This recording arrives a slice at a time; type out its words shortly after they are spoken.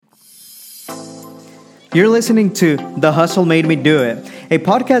You're listening to The Hustle Made Me Do It, a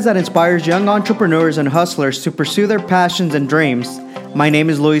podcast that inspires young entrepreneurs and hustlers to pursue their passions and dreams. My name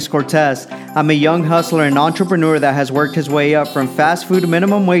is Luis Cortez. I'm a young hustler and entrepreneur that has worked his way up from fast food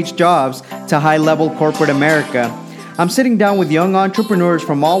minimum wage jobs to high-level corporate America. I'm sitting down with young entrepreneurs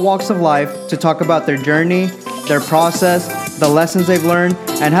from all walks of life to talk about their journey, their process, the lessons they've learned,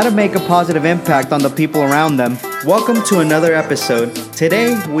 and how to make a positive impact on the people around them. Welcome to another episode.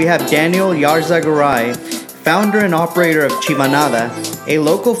 Today, we have Daniel Yarzagaray, founder and operator of Chivanada, a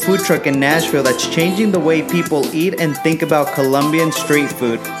local food truck in Nashville that's changing the way people eat and think about Colombian street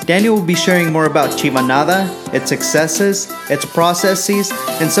food. Daniel will be sharing more about Chivanada, its successes, its processes,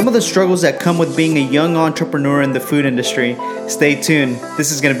 and some of the struggles that come with being a young entrepreneur in the food industry. Stay tuned.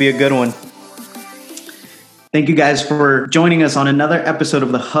 This is going to be a good one. Thank you guys for joining us on another episode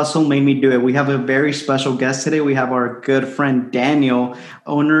of The Hustle Made Me Do It. We have a very special guest today. We have our good friend Daniel,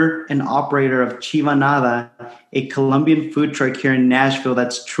 owner and operator of Chivanada, a Colombian food truck here in Nashville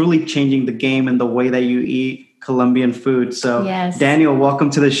that's truly changing the game and the way that you eat Colombian food. So yes. Daniel, welcome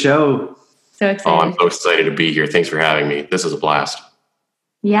to the show. So excited. Oh, I'm so excited to be here. Thanks for having me. This is a blast.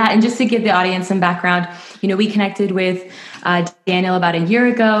 Yeah, and just to give the audience some background, we connected with Daniel about a year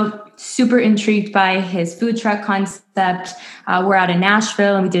ago. Super intrigued by his food truck concept. We're out in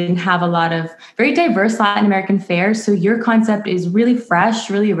Nashville and we didn't have a lot of very diverse Latin American fare. So your concept is really fresh,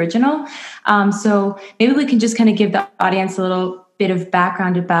 really original. So maybe we can just kind of give the audience a little bit of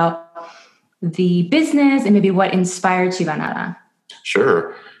background about the business and maybe what inspired Chivanada.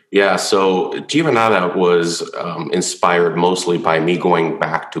 Sure. Yeah, so Chivanada was inspired mostly by me going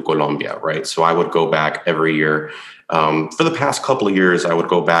back to Colombia, right? So I would go back every year. For the past couple of years, I would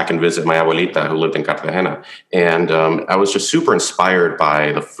go back and visit my abuelita who lived in Cartagena. And I was just super inspired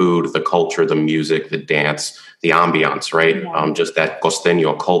by the food, the culture, the music, the dance, the ambiance, right? Yeah. Just that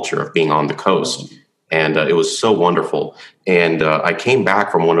costeño culture of being on the coast. And it was so wonderful. And I came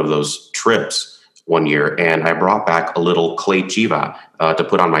back from one of those trips one year and I brought back a little clay chiva to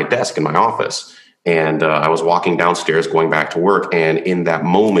put on my desk in my office. And I was walking downstairs going back to work. And in that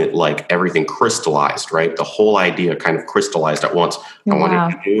moment, like everything crystallized, right? The whole idea kind of crystallized at once. Wow. I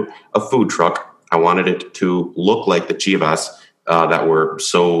wanted to do a food truck. I wanted it to look like the chivas that were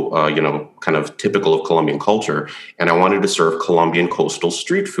so, kind of typical of Colombian culture. And I wanted to serve Colombian coastal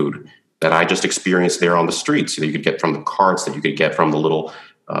street food that I just experienced there on the streets that you could get from the carts, that you could get from the little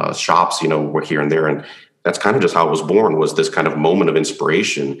shops, were here and there. And that's kind of just how it was born, was this kind of moment of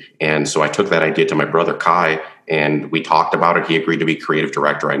inspiration. And so I took that idea to my brother, Kai, and we talked about it. He agreed to be creative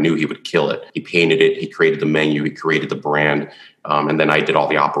director. I knew he would kill it. He painted it. He created the menu. He created the brand. And then I did all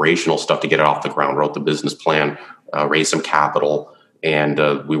the operational stuff to get it off the ground, wrote the business plan, raised some capital, and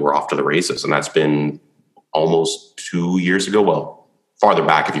we were off to the races. And that's been almost 2 years ago. Well, farther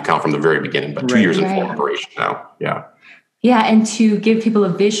back if you count from the very beginning, but 2 years in full operation now. Yeah. Yeah, and to give people a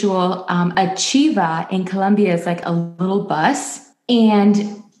visual, a chiva in Colombia is like a little bus,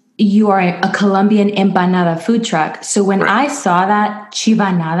 and you are a Colombian empanada food truck. So when I saw that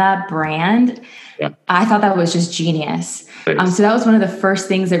Chivanada brand, I thought that was just genius. So that was one of the first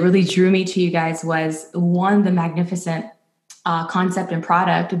things that really drew me to you guys was, one, the magnificent concept and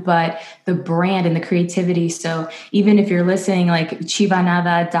product, but the brand and the creativity. So even if you're listening, like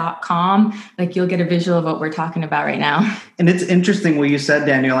chivanada.com, like you'll get a visual of what we're talking about right now. And it's interesting what you said,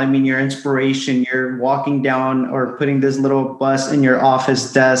 Daniel. I mean, your inspiration, you're walking down or putting this little bus in your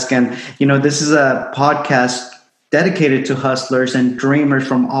office desk. And, this is a podcast dedicated to hustlers and dreamers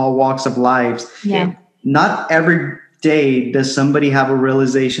from all walks of lives. Yeah. Not every day does somebody have a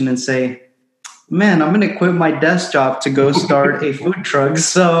realization and say, man, I'm going to quit my desk job to go start a food truck.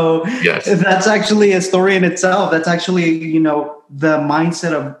 So That's actually a story in itself. That's actually, the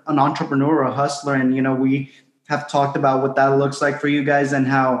mindset of an entrepreneur, a hustler. And, we have talked about what that looks like for you guys and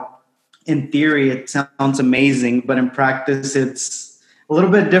how in theory it sounds amazing, but in practice it's a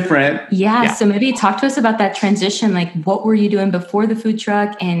little bit different. Yeah. So maybe talk to us about that transition. Like what were you doing before the food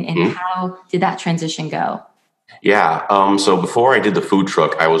truck and how did that transition go? Yeah. So before I did the food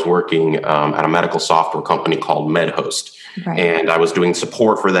truck, I was working at a medical software company called MedHost. Right. And I was doing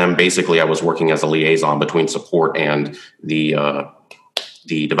support for them. Basically, I was working as a liaison between support and the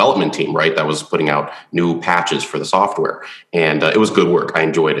development team, right? That was putting out new patches for the software. And it was good work. I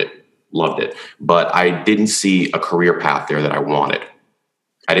enjoyed it, loved it. But I didn't see a career path there that I wanted.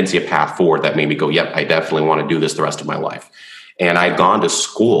 I didn't see a path forward that made me go, yep, I definitely want to do this the rest of my life. And I'd gone to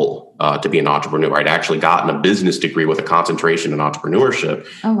school to be an entrepreneur. I'd actually gotten a business degree with a concentration in entrepreneurship.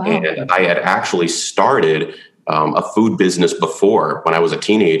 Oh, wow. And I had actually started a food business before. When I was a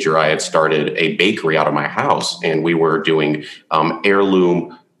teenager, I had started a bakery out of my house, and we were doing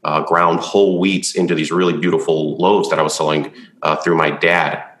heirloom ground whole wheats into these really beautiful loaves that I was selling through my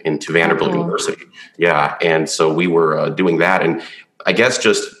dad into Vanderbilt University. Yeah. And so we were doing that. And I guess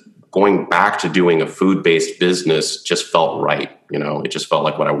just going back to doing a food-based business just felt right. It just felt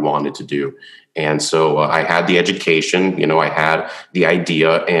like what I wanted to do. And so I had the education, I had the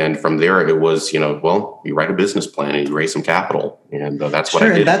idea. And from there it was, well, you write a business plan and you raise some capital. And that's what I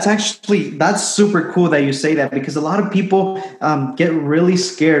did. And that's super cool that you say that, because a lot of people get really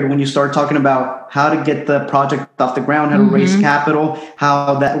scared when you start talking about how to get the project off the ground, how to raise capital,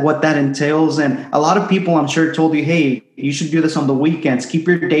 what that entails. And a lot of people, I'm sure, told you, hey, you should do this on the weekends. Keep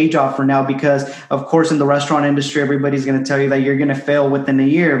your day job for now, because of course, in the restaurant industry, everybody's going to tell you that you're going to fail within a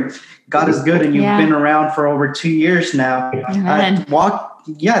year. God is good, and you've been around for over 2 years now.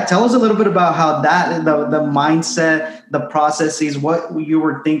 Tell us a little bit about how that, the mindset, the processes, what you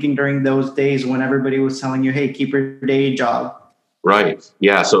were thinking during those days when everybody was telling you, hey, keep your day job. Right.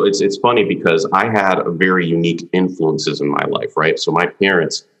 Yeah. So it's funny because I had a very unique influences in my life, right? So my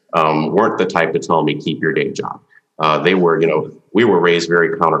parents weren't the type to tell me, keep your day job. They were, we were raised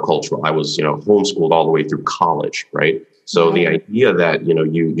very countercultural. I was, homeschooled all the way through college, right? So the idea that,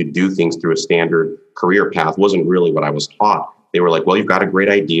 you do things through a standard career path wasn't really what I was taught. They were like, well, you've got a great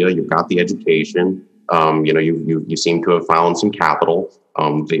idea. You've got the education. You seem to have found some capital.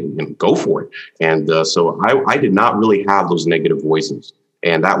 Go for it. And so I did not really have those negative voices.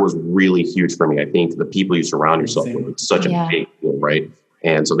 And that was really huge for me. I think the people you surround yourself with, it's such a big deal, right?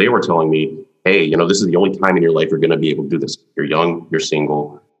 And so they were telling me, hey, this is the only time in your life you're going to be able to do this. You're young, you're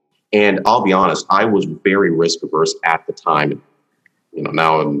single. And I'll be honest, I was very risk averse at the time.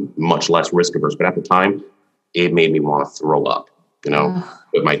 Now I'm much less risk averse, but at the time, it made me want to throw up,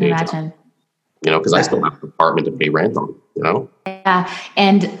 with my day job. Because I still have an apartment to pay rent on, Yeah.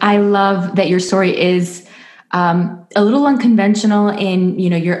 And I love that your story is a little unconventional in,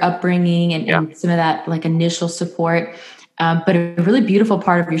 your upbringing and some of that like initial support. But a really beautiful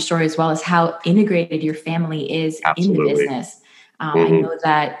part of your story as well is how integrated your family is in the business. I know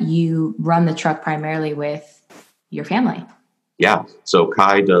that you run the truck primarily with your family. Yeah. So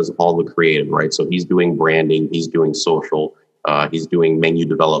Kai does all the creative, right? So he's doing branding, he's doing social, he's doing menu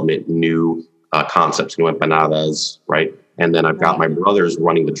development, new concepts, new empanadas, right? And then I've got my brothers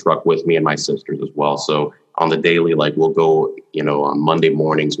running the truck with me and my sisters as well. So on the daily, like we'll go, on Monday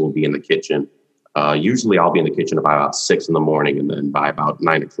mornings, we'll be in the kitchen. Usually I'll be in the kitchen by about 6 a.m. and then by about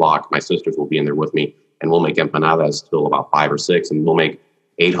 9 o'clock, my sisters will be in there with me, and we'll make empanadas till about 5 or 6, and we'll make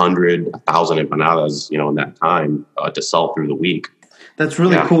 800, 1,000 empanadas, in that time to sell through the week. That's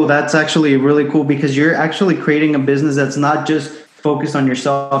really cool. That's actually really cool, because you're actually creating a business that's not just focused on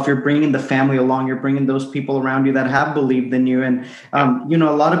yourself. You're bringing the family along. You're bringing those people around you that have believed in you. And, a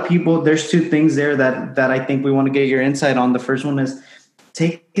lot of people, there's two things there that I think we want to get your insight on. The first one is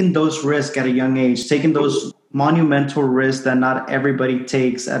taking those risks at a young age, taking those monumental risks that not everybody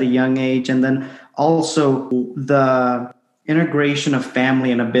takes at a young age. And then also the integration of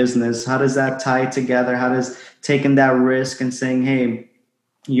family in a business. How does that tie together? How does taking that risk and saying, hey,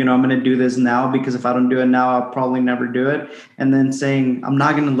 I'm going to do this now, because if I don't do it now, I'll probably never do it. And then saying, I'm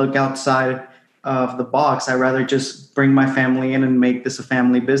not going to look outside of the box. I'd rather just bring my family in and make this a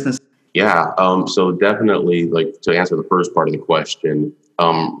family business. Yeah. So definitely, like, to answer the first part of the question,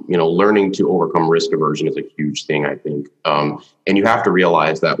 learning to overcome risk aversion is a huge thing, I think. And you have to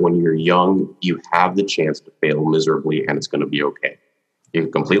realize that when you're young, you have the chance to fail miserably, and it's going to be okay. You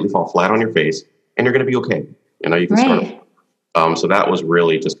can completely fall flat on your face, and you're going to be okay. You can start. So that was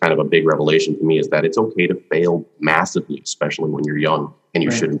really just kind of a big revelation to me, is that it's okay to fail massively, especially when you're young, and you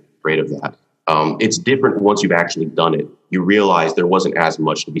shouldn't be afraid of that. It's different once you've actually done it. You realize there wasn't as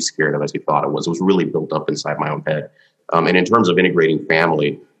much to be scared of as you thought it was. It was really built up inside my own head. And in terms of integrating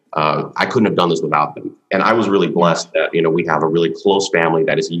family, I couldn't have done this without them. And I was really blessed that, we have a really close family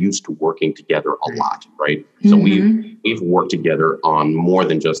that is used to working together a lot, right? So we've worked together on more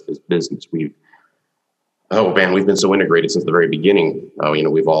than just this business. We've been so integrated since the very beginning.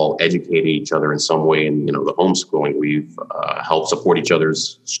 We've all educated each other in some way. And, the homeschooling, we've helped support each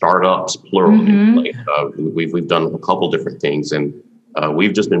other's startups, plural. We've done a couple different things. And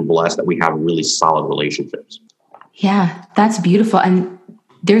we've just been blessed that we have really solid relationships. Yeah, that's beautiful. And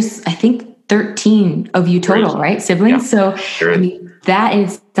there's, I think, 13 of you total, right? Siblings. Yeah, so that in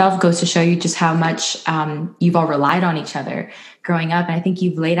itself goes to show you just how much you've all relied on each other growing up. And I think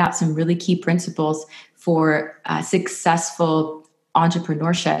you've laid out some really key principles for successful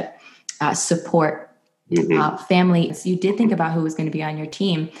entrepreneurship, support, family. So you did think about who was going to be on your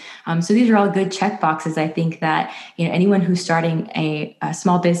team. So these are all good check boxes. I think that, anyone who's starting a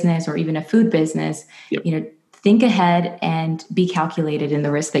small business or even a food business, think ahead and be calculated in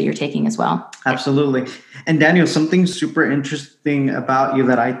the risk that you're taking as well. Absolutely. And Daniel, something super interesting about you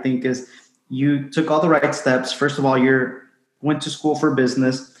that I think is you took all the right steps. First of all, you went to school for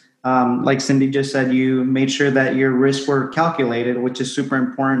business. Like Cindy just said, you made sure that your risks were calculated, which is super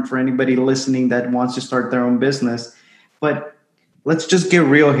important for anybody listening that wants to start their own business. But let's just get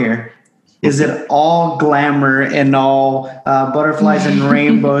real here. Is it all glamour and all butterflies and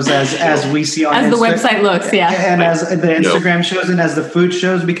rainbows as we see on as the website looks, yeah, and as the Instagram shows and as the food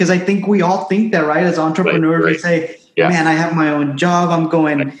shows? Because I think we all think that, right? As entrepreneurs, we say, man, I have my own job. I'm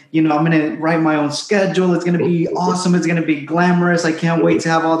going, I'm going to write my own schedule. It's going to be awesome. It's going to be glamorous. I can't wait to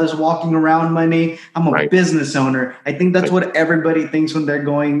have all this walking around money. I'm a business owner. I think that's what everybody thinks when they're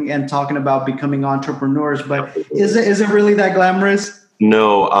going and talking about becoming entrepreneurs. But is it really that glamorous?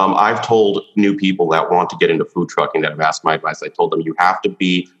 No, I've told new people that want to get into food trucking that have asked my advice. I told them you have to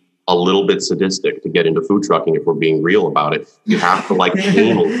be a little bit sadistic to get into food trucking. If we're being real about it, you have to like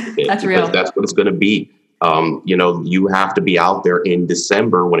pain a little bit. That's real. That's what it's going to be. You have to be out there in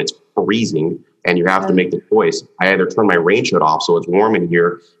December when it's freezing, and you have to make the choice. I either turn my rain hood off so it's warm in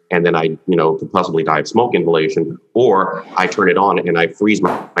here, and then I, could possibly die of smoke inhalation, or I turn it on and I freeze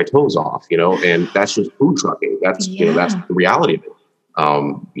my toes off. And that's just food trucking. That's that's the reality of it.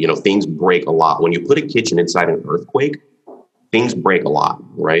 Things break a lot. When you put a kitchen inside an earthquake, things break a lot,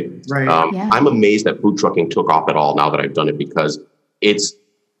 right? I'm amazed that food trucking took off at all now that I've done it, because it's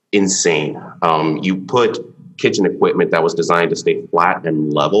insane. You put kitchen equipment that was designed to stay flat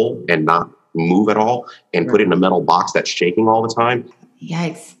and level and not move at all, and put it in a metal box that's shaking all the time.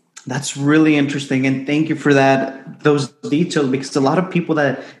 Yikes. That's really interesting. And thank you for those details, because a lot of people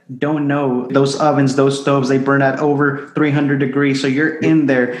that don't know, those ovens, those stoves, they burn at over 300 degrees. So you're in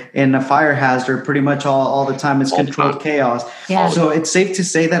there in a fire hazard pretty much all the time. It's controlled chaos. Yeah. So it's safe to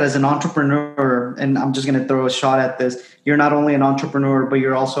say that as an entrepreneur, and I'm just going to throw a shot at this, you're not only an entrepreneur, but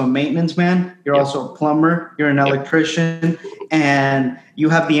you're also a maintenance man. You're also a plumber. You're an electrician, and you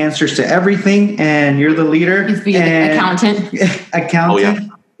have the answers to everything. And you're the leader. The accountant.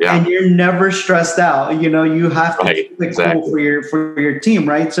 Accountant. Yeah. And you're never stressed out. You have to keep it cool for your team,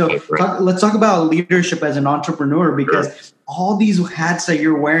 right? So let's talk about leadership as an entrepreneur, because all these hats that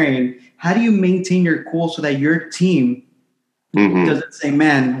you're wearing, how do you maintain your cool so that your team doesn't say,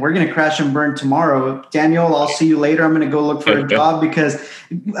 man, we're going to crash and burn tomorrow. Daniel, I'll see you later. I'm going to go look for a job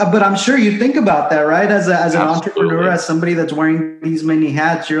but I'm sure you think about that, right? As an entrepreneur, as somebody that's wearing these many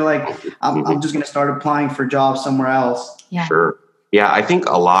hats, you're like, I'm just going to start applying for jobs somewhere else. Yeah. Sure. Yeah, I think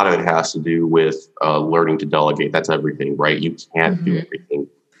a lot of it has to do with learning to delegate. That's everything, right? You can't do everything.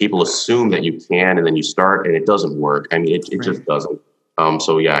 People assume that you can, and then you start and it doesn't work. I mean, it just doesn't.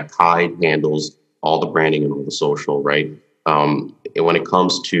 Kai handles all the branding and all the social, right? And when it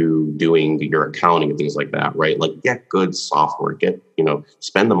comes to doing your accounting and things like that, right? Like, get good software,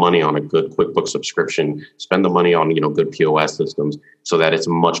 spend the money on a good QuickBooks subscription, spend the money on, good POS systems, so that it's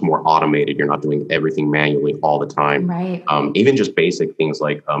much more automated. You're not doing everything manually all the time. Right. Even just basic things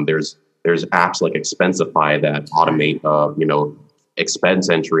like, there's apps like Expensify that automate, expense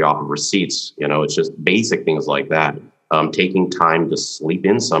entry off of receipts. It's just basic things like that. Taking time to sleep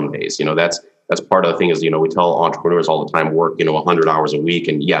in some days, that's part of the thing is, we tell entrepreneurs all the time, work, 100 hours a week.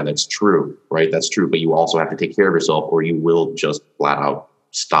 And yeah, that's true, right? That's true. But you also have to take care of yourself, or you will just flat out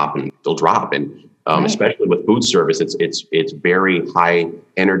stop and you'll drop. And especially with food service, it's very high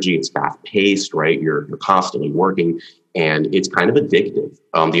energy. It's fast paced, right? You're constantly working, and it's kind of addictive.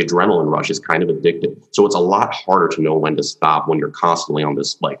 The adrenaline rush is kind of addictive. So it's a lot harder to know when to stop when you're constantly on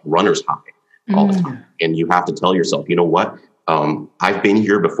this like runner's high all the time. And you have to tell yourself, you know what? I've been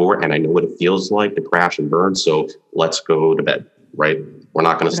here before, and I know what it feels like to crash and burn. So let's go to bed, right? We're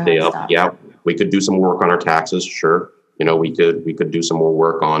not going to stay up. Yeah, we could do some work on our taxes. Sure. We could do some more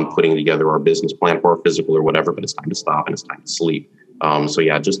work on putting together our business plan for our physical or whatever, but it's time to stop and it's time to sleep.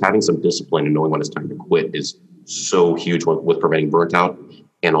 Just having some discipline and knowing when it's time to quit is so huge with preventing burnt out,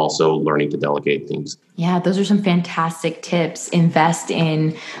 and also learning to delegate things. Yeah, those are some fantastic tips. Invest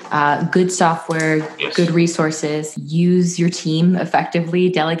in good software, good resources, use your team effectively,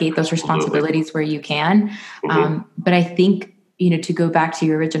 delegate those responsibilities where you can. But I think, to go back to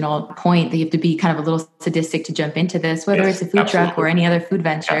your original point, that you have to be kind of a little sadistic to jump into this, whether it's a food truck or any other food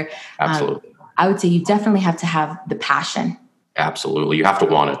venture. Yeah, absolutely. I would say you definitely have to have the passion. Absolutely. You have to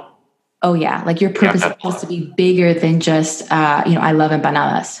want it. Oh yeah. Like your purpose has to be bigger than just, I love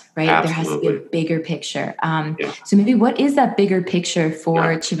empanadas, right? Absolutely. There has to be a bigger picture. So maybe what is that bigger picture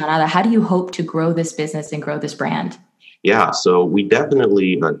for Chivanada? How do you hope to grow this business and grow this brand? Yeah. So we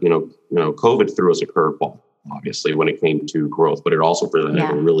definitely, COVID threw us a curveball, obviously, when it came to growth, but it also presented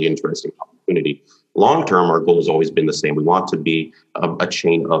a really interesting opportunity. long term, our goal has always been the same. We want to be a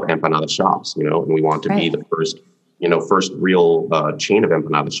chain of empanada shops, and we want to be the first real chain of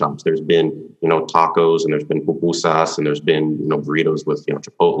empanada shops. There's been, tacos, and there's been pupusas, and there's been, burritos with,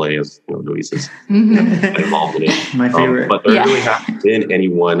 Chipotle, as, Luis is involved in it. My favorite. But there really hasn't been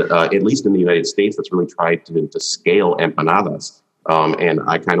anyone, at least in the United States, that's really tried to scale empanadas. And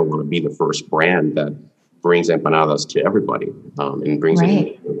I kind of want to be the first brand that brings empanadas to everybody and brings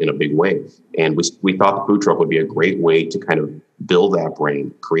it in a big way. And we thought the food truck would be a great way to kind of build that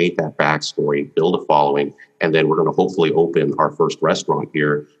brand, create that backstory, build a following, and then we're going to hopefully open our first restaurant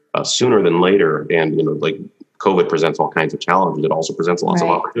here sooner than later. And, like COVID presents all kinds of challenges. It also presents lots of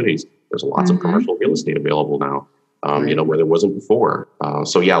opportunities. There's lots of commercial real estate available now, where there wasn't before.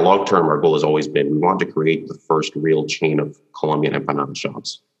 Long term, our goal has always been, we want to create the first real chain of Colombian empanada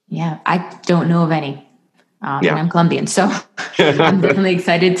shops. Yeah, I don't know of any. And I'm Colombian, so I'm definitely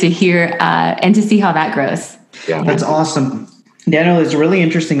excited to hear and to see how that grows. Yeah, that's awesome. Daniel, it's really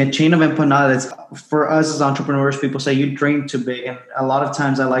interesting. A chain of empanadas, for us as entrepreneurs, people say you dream too big. And a lot of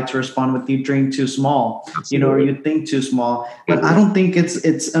times I like to respond with you dream too small, or you think too small. But I don't think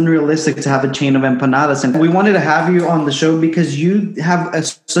it's unrealistic to have a chain of empanadas. And we wanted to have you on the show because you have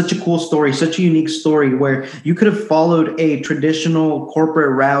such a cool story, such a unique story where you could have followed a traditional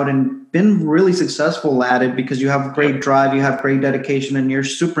corporate route and been really successful at it because you have great drive, you have great dedication, and you're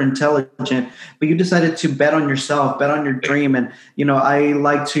super intelligent, but you decided to bet on yourself, bet on your dream. And, I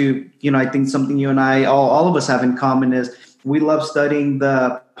like to, I think something you and I, all of us have in common is we love studying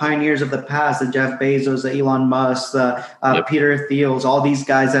the pioneers of the past, the Jeff Bezos, the Elon Musk, Peter Thiels, all these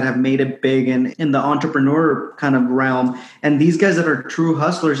guys that have made it big in the entrepreneur kind of realm. And these guys that are true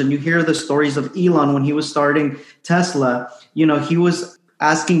hustlers, and you hear the stories of Elon when he was starting Tesla, he was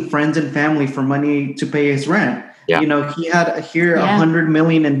asking friends and family for money to pay his rent. Yeah. He had here $100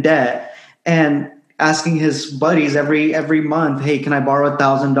 million in debt and asking his buddies every month, hey, can I borrow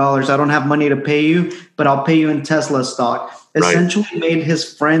 $1,000? I don't have money to pay you, but I'll pay you in Tesla stock. Essentially made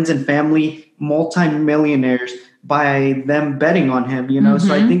his friends and family multimillionaires by them betting on him,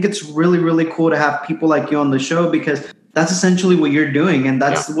 So I think it's really, really cool to have people like you on the show because that's essentially what you're doing. And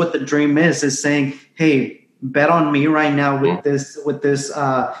that's what the dream is saying, hey, bet on me right now with this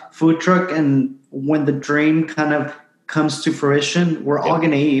food truck. And when the dream kind of comes to fruition, we're all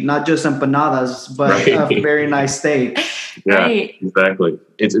going to eat, not just empanadas, but a very nice steak. Yeah, exactly.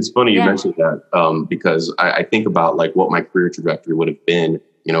 It's funny you mentioned that because I think about like what my career trajectory would have been,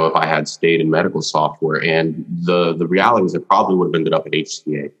 if I had stayed in medical software. And the reality is it probably would have ended up at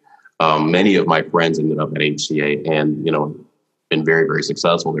HCA. Many of my friends ended up at HCA and, been very, very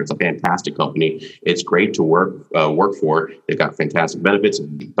successful. It's a fantastic company. It's great to work for. They've got fantastic benefits,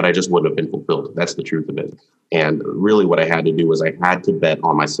 but I just wouldn't have been fulfilled. That's the truth of it. And really what I had to do was I had to bet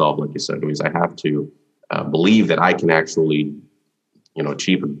on myself, like you said, Luis. I have to believe that I can actually,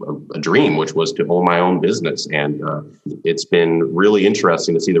 achieve a dream, which was to own my own business. And it's been really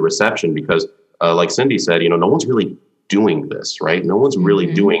interesting to see the reception because like Cindy said, no one's really doing this, right? No one's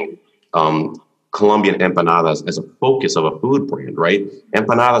really doing Colombian empanadas as a focus of a food brand, right?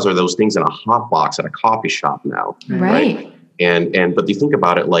 Empanadas are those things in a hot box at a coffee shop now, right? And but you think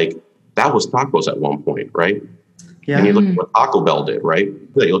about it, like that was tacos at one point, right? Yeah. And you look at what Taco Bell did, right?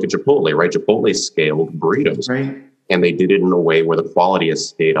 You look at Chipotle, right? Chipotle scaled burritos, right? And they did it in a way where the quality has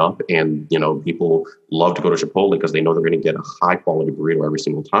stayed up, and people love to go to Chipotle because they know they're going to get a high quality burrito every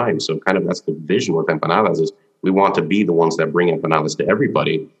single time. So kind of that's the vision with empanadas is we want to be the ones that bring empanadas to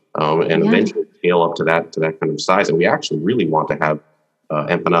everybody. And eventually scale up to that kind of size. And we actually really want to have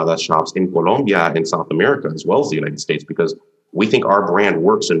empanada shops in Colombia and South America as well as the United States because we think our brand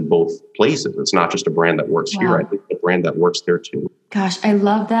works in both places. It's not just a brand that works here. I think the brand that works there too. Gosh, I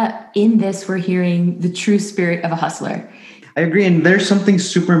love that in this we're hearing the true spirit of a hustler. I agree. And there's something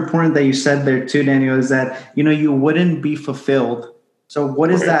super important that you said there too, Daniel, is that, you wouldn't be fulfilled. So what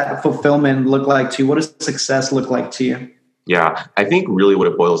does that fulfillment look like to you? What does success look like to you? Yeah, I think really what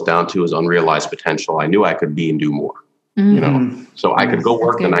it boils down to is unrealized potential. I knew I could be and do more, So I could go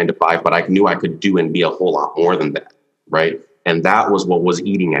work the 9 to 5, but I knew I could do and be a whole lot more than that, right? And that was what was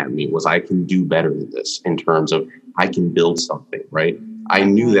eating at me was I can do better than this in terms of I can build something, right? I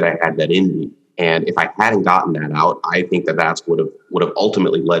knew that I had that in me. And if I hadn't gotten that out, I think that's would have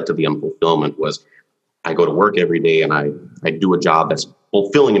ultimately led to the unfulfillment was I go to work every day and I do a job that's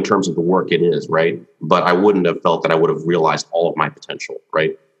fulfilling in terms of the work it is, right? But I wouldn't have felt that I would have realized all of my potential,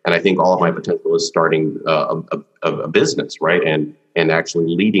 right? And I think all of my potential is starting a business, right? And actually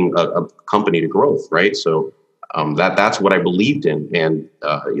leading a company to growth, right? So that's what I believed in. And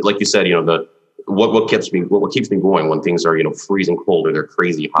like you said, what keeps me going when things are freezing cold or they're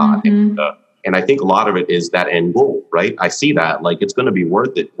crazy hot. And And I think a lot of it is that end goal, right? I see that like it's going to be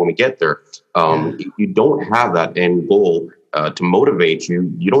worth it when we get there. If you don't have that end goal to motivate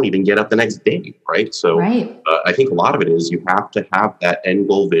you, you don't even get up the next day, right? So I think a lot of it is you have to have that end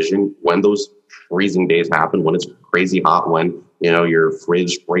goal vision when those freezing days happen, when it's crazy hot, when, your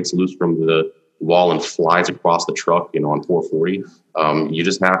fridge breaks loose from the wall and flies across the truck, on 440. You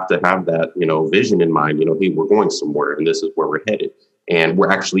just have to have that, vision in mind, hey, we're going somewhere and this is where we're headed. And we're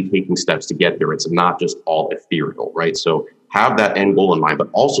actually taking steps to get there. It's not just all ethereal, right? So have that end goal in mind, but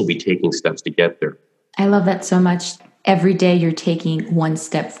also be taking steps to get there. I love that so much. Every day you're taking one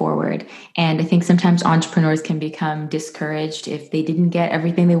step forward. And I think sometimes entrepreneurs can become discouraged if they didn't get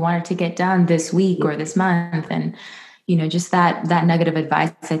everything they wanted to get done this week or this month. And, just that nugget of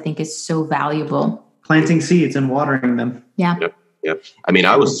advice, I think, is so valuable. Planting seeds and watering them. Yeah. Yep. I mean,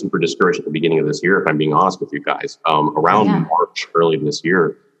 I was super discouraged at the beginning of this year, if I'm being honest with you guys. Around March, early this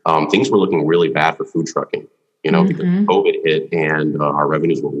year, things were looking really bad for food trucking, because COVID hit and our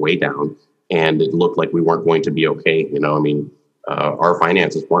revenues were way down. And it looked like we weren't going to be okay. Our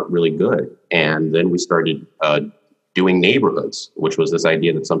finances weren't really good. And then we started doing neighborhoods, which was this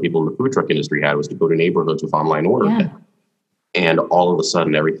idea that some people in the food truck industry had, was to go to neighborhoods with online orders. Yeah. And all of a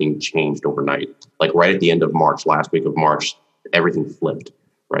sudden, everything changed overnight. Like right at the end of March, last week of March, everything flipped,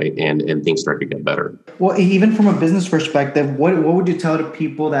 right? And things started to get better. Well, even from a business perspective, what would you tell to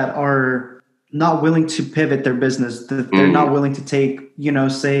people that are not willing to pivot their business, that they're not willing to take,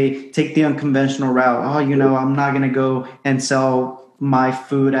 take the unconventional route? I'm not going to go and sell my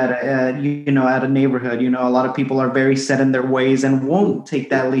food at a neighborhood. A lot of people are very set in their ways and won't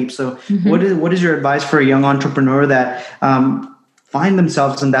take that leap. So what is your advice for a young entrepreneur that find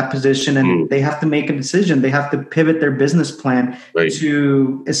themselves in that position and they have to make a decision? They have to pivot their business plan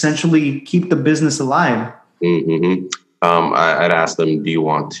to essentially keep the business alive. I'd ask them, do you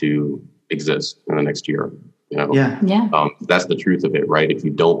want to exist in the next year? That's the truth of it, right? If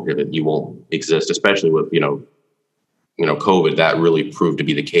you don't pivot, you won't exist, especially with, COVID. That really proved to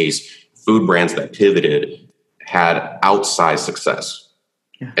be the case. Food brands that pivoted had outsized success.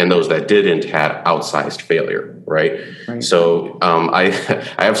 And those that didn't had outsized failure, right? So I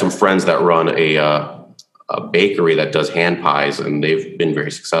have some friends that run a bakery that does hand pies, and they've been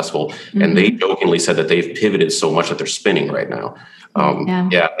very successful. And they jokingly said that they've pivoted so much that they're spinning right now.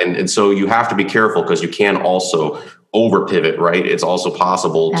 And so you have to be careful, because you can also over pivot, right? It's also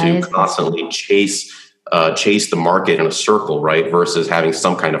possible to constantly chase the market in a circle, right? Versus having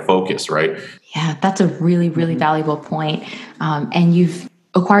some kind of focus, right? Yeah, that's a really, really valuable point. And you've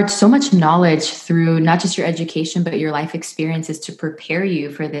acquired so much knowledge through not just your education, but your life experiences to prepare you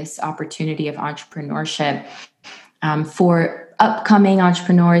for this opportunity of entrepreneurship. For upcoming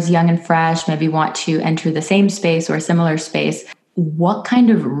entrepreneurs, young and fresh, maybe want to enter the same space or a similar space, what kind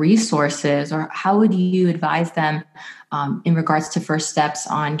of resources or how would you advise them in regards to first steps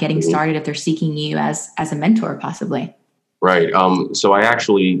on getting started if they're seeking you as a mentor, possibly? Right. So I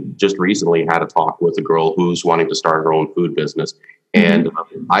actually just recently had a talk with a girl who's wanting to start her own food business. And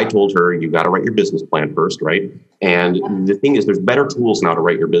I told her, you got to write your business plan first, right? And the thing is, there's better tools now to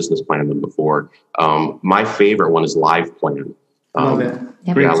write your business plan than before. My favorite one is Live Plan. Love it.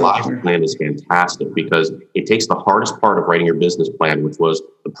 Live Plan is fantastic because it takes the hardest part of writing your business plan, which was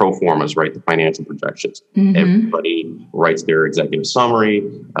the pro formas, right? The financial projections. Everybody writes their executive summary.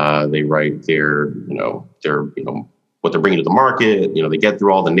 They write their what they're bringing to the market. They get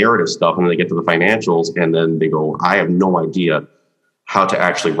through all the narrative stuff, and then they get to the financials, and then they go, I have no idea how to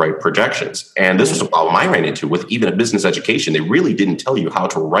actually write projections. And this was a problem I ran into with even a business education. They really didn't tell you how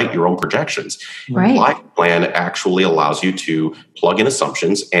to write your own projections. Right. Life Plan actually allows you to plug in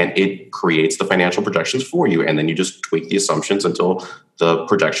assumptions, and it creates the financial projections for you. And then you just tweak the assumptions until the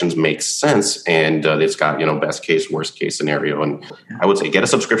projections make sense. And it's got, best case, worst case scenario. And I would say get a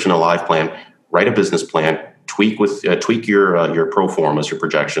subscription to Live Plan, write a business plan, tweak your pro formas, your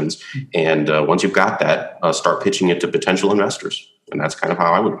projections. And once you've got that, start pitching it to potential investors. And that's kind of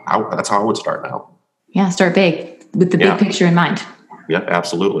how I would start now. Yeah. Start big with the big picture in mind. Yep.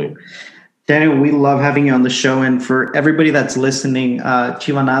 Absolutely. Daniel, we love having you on the show. And for everybody that's listening,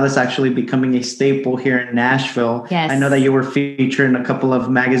 Chivanada is actually becoming a staple here in Nashville. Yes. I know that you were featured in a couple of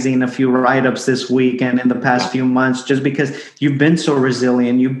magazines, a few write-ups this week and in the past few months, just because you've been so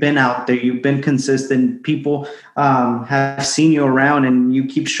resilient. You've been out there. You've been consistent. People have seen you around and you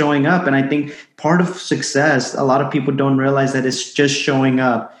keep showing up. And I think part of success, a lot of people don't realize that it's just showing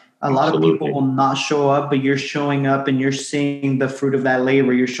up. A lot of people will not show up, but you're showing up and you're seeing the fruit of that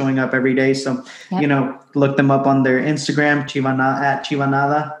labor. You're showing up every day. So, look them up on their Instagram, at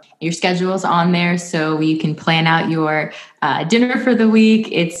Chivanada. Your schedule's on there so you can plan out your dinner for the week.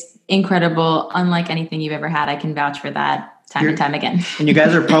 It's incredible, unlike anything you've ever had. I can vouch for that time and time again. And you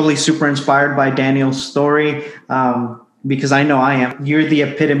guys are probably super inspired by Daniel's story, because I know I am. You're the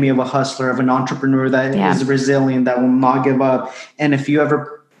epitome of a hustler, of an entrepreneur that is resilient, that will not give up. And if you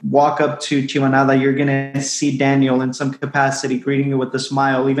ever walk up to Chivanada, you're going to see Daniel in some capacity greeting you with a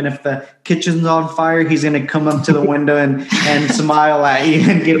smile. Even if the kitchen's on fire, he's going to come up to the window and smile at you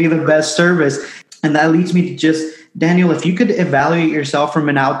and give you the best service. And that leads me to just, Daniel, if you could evaluate yourself from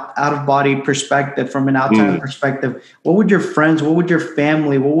an out-of-body perspective, from an outside perspective, what would your friends, what would your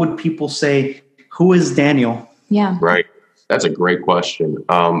family, what would people say? Who is Daniel? Yeah. Right. That's a great question.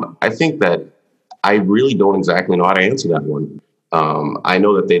 I think that I really don't exactly know how to answer that one. I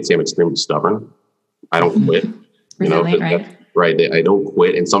know that they'd say I'm extremely stubborn. I don't quit. Right. I don't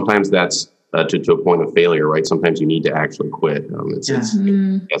quit. And sometimes that's to a point of failure, right? Sometimes you need to actually quit.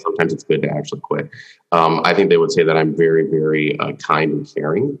 Sometimes it's good to actually quit. I think they would say that I'm very, very kind and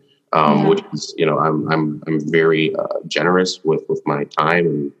caring, which is, I'm very generous with my time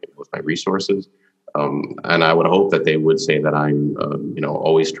and with my resources. And I would hope that they would say that I'm,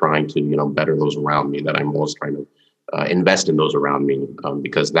 always trying to, better those around me, that I'm always trying to invest in those around me,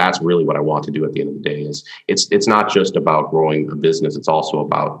 because that's really what I want to do at the end of the day. Is it's not just about growing a business. It's also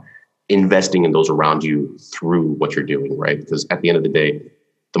about investing in those around you through what you're doing, right? Because at the end of the day,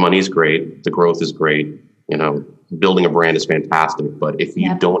 the money is great. The growth is great. Building a brand is fantastic. But if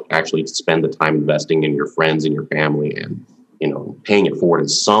you don't actually spend the time investing in your friends and your family and, paying it forward in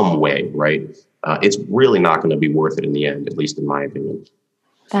some way, right? It's really not going to be worth it in the end, at least in my opinion.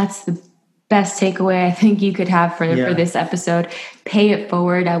 That's the best takeaway I think you could have for this episode. Pay it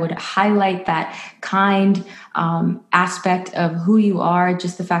forward. I would highlight that kind aspect of who you are.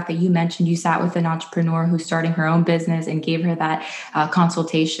 Just the fact that you mentioned you sat with an entrepreneur who's starting her own business and gave her that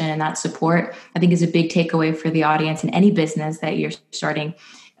consultation and that support, I think is a big takeaway for the audience in any business that you're starting.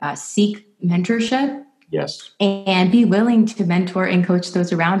 Seek mentorship. Yes. And be willing to mentor and coach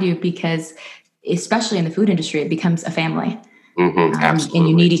those around you, because especially in the food industry, it becomes a family. Absolutely. And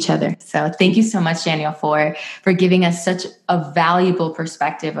you need each other. So thank you so much, Daniel, for giving us such a valuable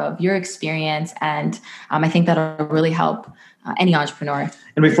perspective of your experience. And I think that'll really help any entrepreneur.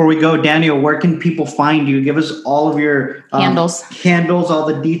 And before we go, Daniel, where can people find you? Give us all of your handles, all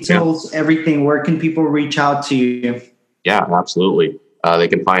the details, everything. Where can people reach out to you? Yeah, absolutely. They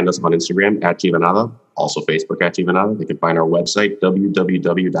can find us on Instagram at Chivanada, also Facebook at Chivanada. They can find our website,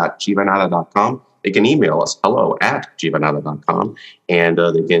 www.chivanada.com. They can email us, hello@chivanada.com, and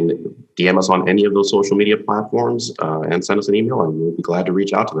they can DM us on any of those social media platforms and send us an email, and we'll be glad to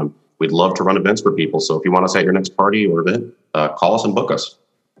reach out to them. We'd love to run events for people. So if you want us at your next party or event, call us and book us.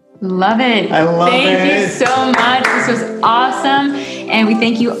 Love it. Thank you so much. This was awesome. And we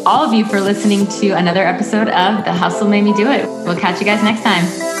thank you, all of you, for listening to another episode of The Hustle Made Me Do It. We'll catch you guys next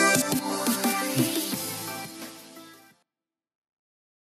time.